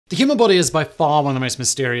The human body is by far one of the most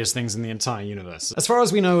mysterious things in the entire universe. As far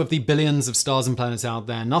as we know of the billions of stars and planets out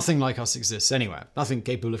there, nothing like us exists anywhere. Nothing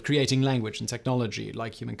capable of creating language and technology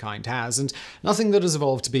like humankind has, and nothing that has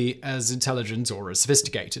evolved to be as intelligent or as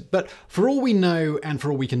sophisticated. But for all we know and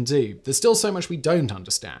for all we can do, there's still so much we don't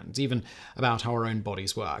understand, even about how our own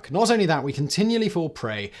bodies work. Not only that, we continually fall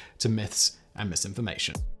prey to myths and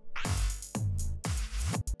misinformation.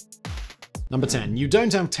 Number 10. You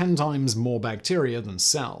don't have 10 times more bacteria than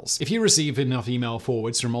cells. If you receive enough email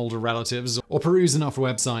forwards from older relatives or peruse enough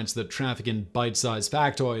websites that traffic in bite-sized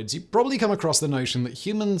factoids, you probably come across the notion that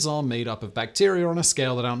humans are made up of bacteria on a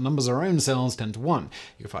scale that outnumbers our own cells 10 to 1.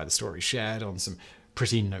 You can find the story shared on some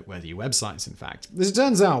pretty noteworthy websites, in fact. As it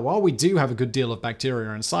turns out, while we do have a good deal of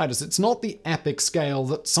bacteria inside us, it's not the epic scale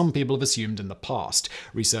that some people have assumed in the past.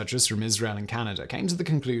 Researchers from Israel and Canada came to the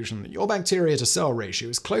conclusion that your bacteria to cell ratio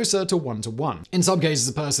is closer to 1 to 1. In some cases,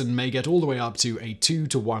 a person may get all the way up to a 2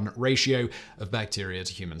 to 1 ratio of bacteria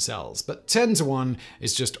to human cells, but 10 to 1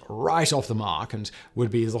 is just right off the mark and would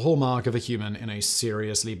be the hallmark of a human in a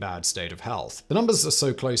seriously bad state of health. The numbers are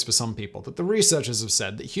so close for some people that the researchers have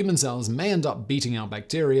said that human cells may end up beating out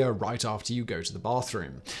bacteria right after you go to the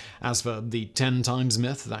bathroom. As for the 10 times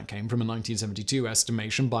myth, that came from a 1972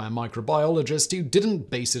 estimation by a microbiologist who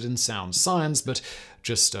didn't base it in sound science, but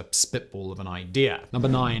just a spitball of an idea. Number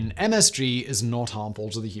 9. MSG is not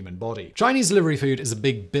harmful to the human body. Chinese delivery food is a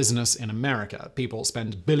big business in America. People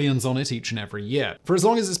spend billions on it each and every year. For as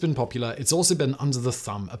long as it's been popular, it's also been under the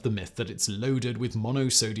thumb of the myth that it's loaded with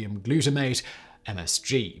monosodium glutamate,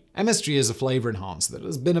 MSG. MSG is a flavor enhancer that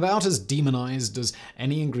has been about as demonized as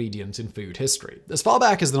any ingredient in food history. As far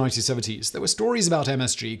back as the 1970s, there were stories about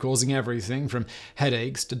MSG causing everything from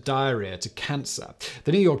headaches to diarrhea to cancer.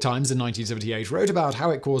 The New York Times in 1978 wrote about how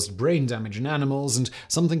it caused brain damage in animals and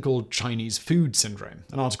something called Chinese food syndrome.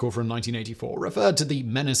 An article from 1984 referred to the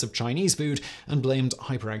menace of Chinese food and blamed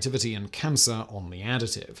hyperactivity and cancer on the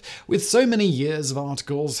additive. With so many years of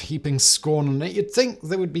articles heaping scorn on it, you'd think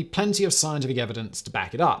there would be plenty of scientific evidence to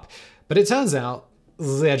back it up. But it turns out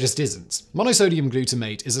there just isn't. Monosodium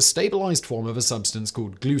glutamate is a stabilized form of a substance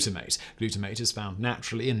called glutamate. Glutamate is found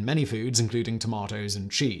naturally in many foods, including tomatoes and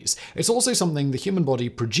cheese. It's also something the human body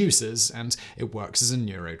produces, and it works as a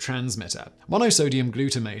neurotransmitter. Monosodium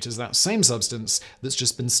glutamate is that same substance that's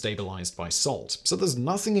just been stabilized by salt, so there's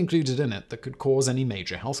nothing included in it that could cause any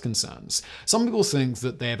major health concerns. Some people think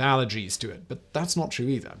that they have allergies to it, but that's not true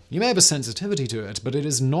either. You may have a sensitivity to it, but it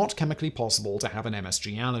is not chemically possible to have an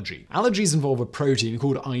MSG allergy. Allergies involve a protein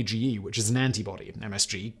called IgE, which is an antibody.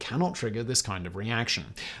 MSG cannot trigger this kind of reaction.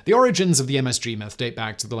 The origins of the MSG myth date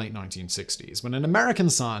back to the late 1960s, when an American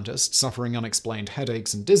scientist, suffering unexplained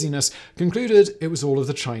headaches and dizziness, concluded it was all of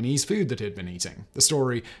the Chinese food that he'd been eating. The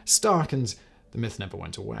story stuck, and the myth never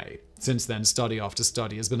went away. Since then, study after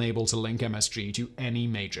study has been able to link MSG to any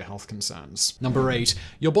major health concerns. Number 8.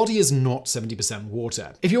 Your body is not 70%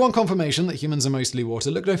 water. If you want confirmation that humans are mostly water,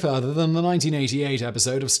 look no further than the 1988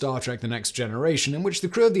 episode of Star Trek: The Next Generation, in which the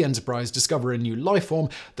crew of the Enterprise discover a new life form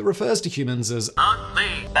that refers to humans as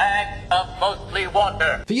bags of mostly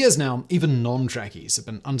water. For years now, even non-Trekkies have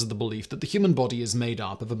been under the belief that the human body is made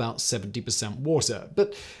up of about 70% water,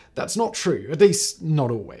 but that's not true, at least not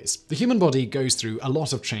always. The human body goes through a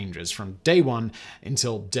lot of changes from day one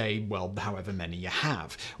until day, well, however many you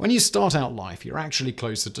have. When you start out life, you're actually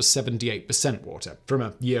closer to 78% water. From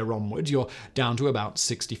a year onward, you're down to about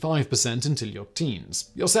 65% until your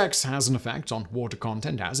teens. Your sex has an effect on water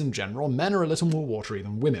content, as in general, men are a little more watery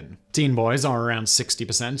than women. Teen boys are around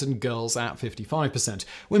 60% and girls at 55%.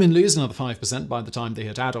 Women lose another 5% by the time they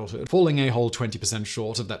hit adulthood, falling a whole 20%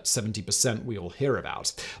 short of that 70% we all hear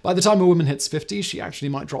about. By the time a woman hits 50, she actually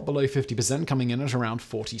might drop below 50%, coming in at around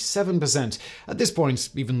 47%. At this point,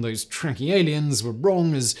 even those Trekkie aliens were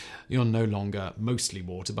wrong, as you're no longer mostly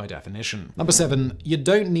water by definition. Number 7. You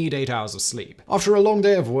don't need 8 hours of sleep. After a long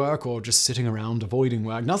day of work or just sitting around avoiding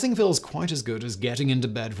work, nothing feels quite as good as getting into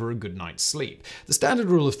bed for a good night's sleep. The standard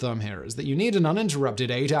rule of thumb here is that you need an uninterrupted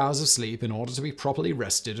 8 hours of sleep in order to be properly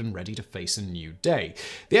rested and ready to face a new day.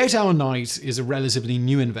 The 8-hour night is a relatively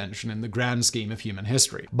new invention in the grand scheme of human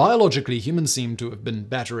history. Biologically, humans seem to have been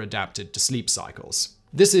better adapted to sleep cycles.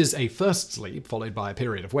 This is a first sleep, followed by a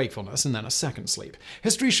period of wakefulness, and then a second sleep.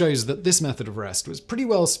 History shows that this method of rest was pretty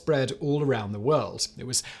well spread all around the world. It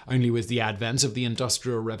was only with the advent of the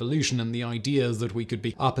Industrial Revolution and the idea that we could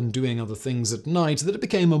be up and doing other things at night that it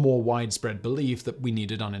became a more widespread belief that we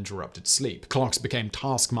needed uninterrupted sleep. Clocks became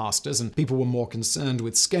taskmasters, and people were more concerned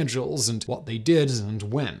with schedules and what they did and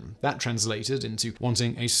when. That translated into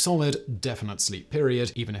wanting a solid, definite sleep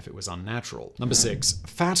period, even if it was unnatural. Number 6.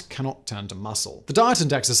 Fat cannot turn to muscle. The diet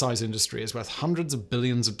and exercise industry is worth hundreds of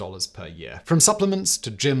billions of dollars per year. From supplements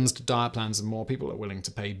to gyms to diet plans and more, people are willing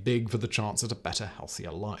to pay big for the chance at a better,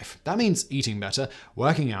 healthier life. That means eating better,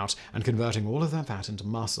 working out, and converting all of that fat into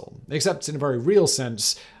muscle. Except in a very real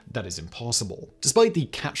sense, that is impossible. Despite the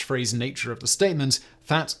catchphrase nature of the statement,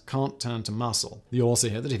 fat can't turn to muscle. You also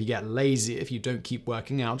hear that if you get lazy, if you don't keep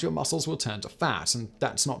working out, your muscles will turn to fat, and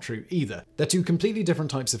that's not true either. They're two completely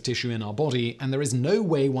different types of tissue in our body, and there is no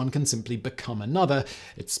way one can simply become another.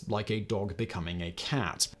 It's like a dog becoming a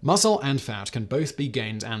cat. Muscle and fat can both be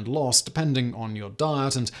gained and lost depending on your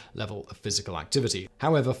diet and level of physical activity.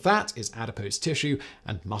 However, fat is adipose tissue,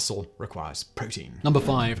 and muscle requires protein. Number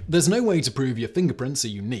 5. There's no way to prove your fingerprints are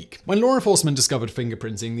unique. When law enforcement discovered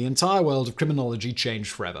fingerprinting, the entire world of criminology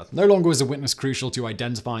changed forever. No longer was a witness crucial to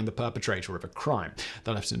identifying the perpetrator of a crime.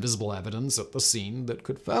 They left invisible evidence at the scene that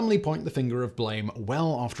could firmly point the finger of blame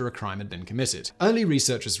well after a crime had been committed. Early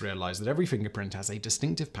researchers realized that every fingerprint has a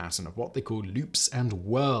distinctive pattern of what they call loops and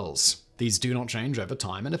whirls. These do not change over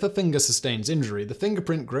time, and if a finger sustains injury, the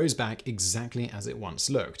fingerprint grows back exactly as it once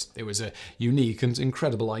looked. It was a unique and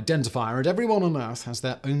incredible identifier, and everyone on Earth has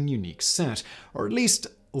their own unique set, or at least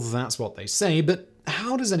that's what they say, but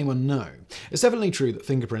how does anyone know? It's definitely true that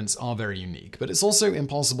fingerprints are very unique, but it's also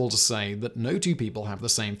impossible to say that no two people have the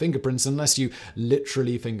same fingerprints unless you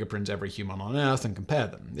literally fingerprint every human on Earth and compare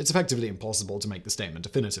them. It's effectively impossible to make the statement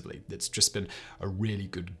definitively. It's just been a really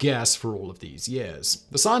good guess for all of these years.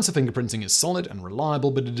 The science of fingerprinting is solid and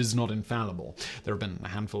reliable, but it is not infallible. There have been a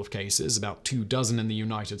handful of cases, about 24 in the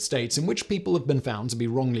United States, in which people have been found to be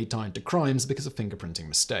wrongly tied to crimes because of fingerprinting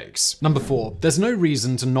mistakes. Number 4. There's no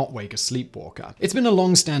reason to not wake a sleepwalker. It's been a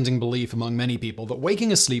long-standing belief among many people that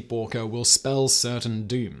waking a sleepwalker will spell certain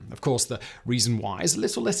doom. Of course, the reason why is a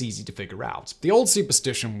little less easy to figure out. The old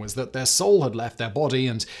superstition was that their soul had left their body,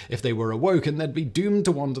 and if they were awoken, they'd be doomed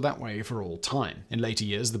to wander that way for all time. In later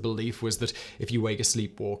years, the belief was that if you wake a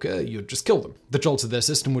sleepwalker, you'd just kill them. The jolt of their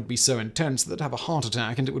system would be so intense that they'd have a heart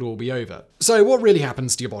attack and it would all be over. So what really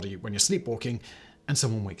happens to your body when you're sleepwalking and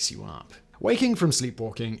someone wakes you up? Waking from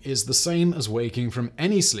sleepwalking is the same as waking from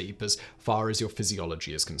any sleep as far as your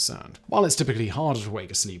physiology is concerned. While it's typically harder to wake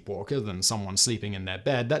a sleepwalker than someone sleeping in their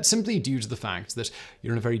bed, that's simply due to the fact that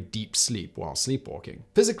you're in a very deep sleep while sleepwalking.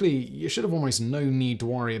 Physically, you should have almost no need to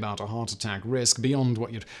worry about a heart attack risk beyond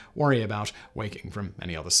what you'd worry about waking from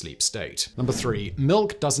any other sleep state. Number 3.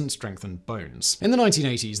 Milk doesn't strengthen bones. In the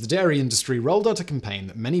 1980s, the dairy industry rolled out a campaign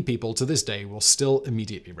that many people to this day will still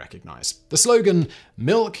immediately recognize. The slogan,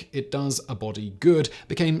 "Milk, it does a body good,"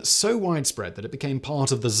 became so widespread that it became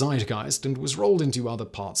part of the zeitgeist and was rolled into other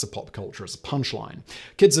parts of pop culture as a punchline.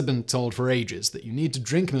 Kids have been told for ages that you need to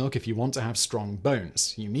drink milk if you want to have strong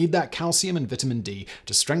bones. You need that calcium and vitamin D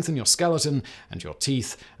to strengthen your skeleton and your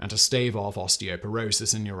teeth and to stave off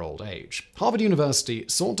osteoporosis in your old age. Harvard University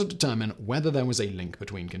sought to determine whether there was a link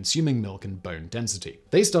between consuming milk and bone density.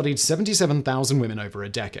 They studied 77,000 women over a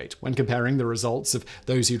decade. When comparing the results of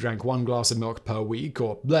those who drank 1 glass of milk per week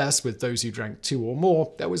or less with those who drank 2 or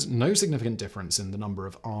more, there was no significant difference in the number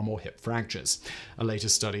of arm or hip fractures. A later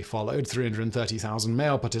study followed 330,000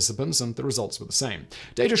 male participants, and the results were the same.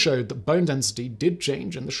 Data showed that bone density did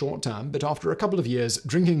change in the short term, but after a couple of years,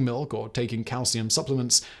 drinking milk or taking calcium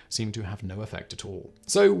supplements seemed to have no effect at all.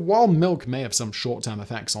 So while milk may have some short-term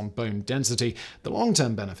effects on bone density, the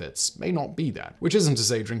long-term benefits may not be there. Which isn't to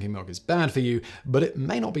say drinking milk is bad for you, but it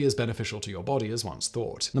may not be as beneficial to your body as once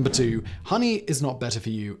thought. Number 2, honey is not better for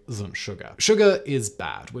you than sugar. Sugar is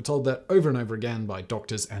bad. We're told that over and over again by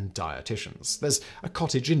doctors and dietitians. There's a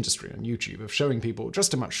cottage industry on YouTube of showing people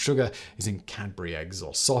just how much sugar is in Cadbury eggs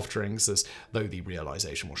or soft drinks, as though the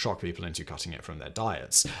realization will shock people into cutting it from their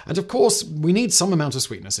diets. And of course, we need some amount of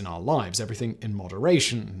sweetness in our lives, everything in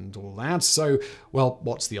moderation and all that, so, well,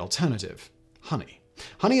 what's the alternative? Honey.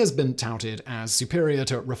 Honey has been touted as superior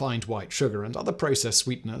to refined white sugar and other processed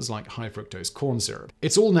sweeteners like high fructose corn syrup.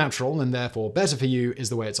 It's all natural and therefore better for you is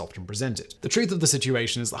the way it's often presented. The truth of the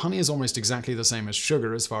situation is that honey is almost exactly the same as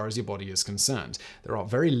sugar as far as your body is concerned. There are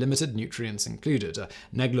very limited nutrients included, a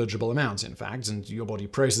negligible amount in fact, and your body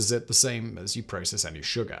processes it the same as you process any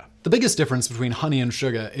sugar. The biggest difference between honey and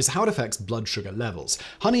sugar is how it affects blood sugar levels.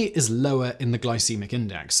 Honey is lower in the glycemic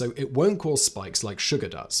index, so it won't cause spikes like sugar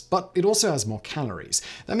does, but it also has more calories.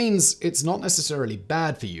 That means it's not necessarily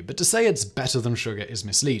bad for you, but to say it's better than sugar is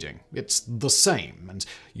misleading. It's the same, and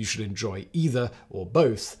you should enjoy either or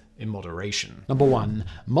both in moderation. Number 1.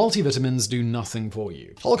 Multivitamins do nothing for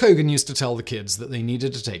you. Hulk Hogan used to tell the kids that they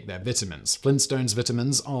needed to take their vitamins. Flintstones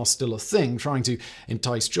vitamins are still a thing, trying to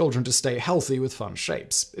entice children to stay healthy with fun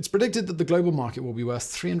shapes. It's predicted that the global market will be worth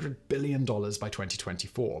 $300 billion by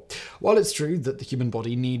 2024. While it's true that the human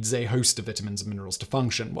body needs a host of vitamins and minerals to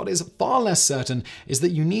function, what is far less certain is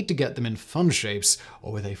that you need to get them in fun shapes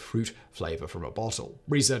or with a fruit flavor from a bottle.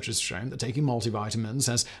 Research has shown that taking multivitamins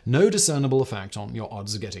has no discernible effect on your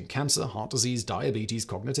odds of getting cancer, heart disease, diabetes,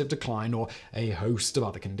 cognitive decline, or a host of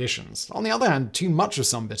other conditions. On the other hand, too much of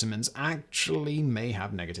some vitamins actually may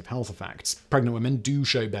have negative health effects. Pregnant women do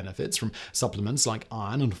show benefits from supplements like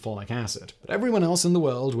iron and folic acid, but everyone else in the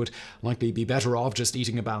world would likely be better off just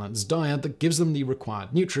eating a balanced diet that gives them the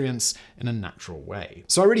required nutrients in a natural way.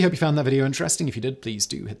 So I really hope you found that video interesting. If you did, please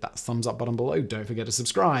do hit that thumbs up button below. Don't forget to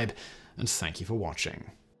subscribe, and thank you for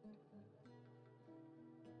watching.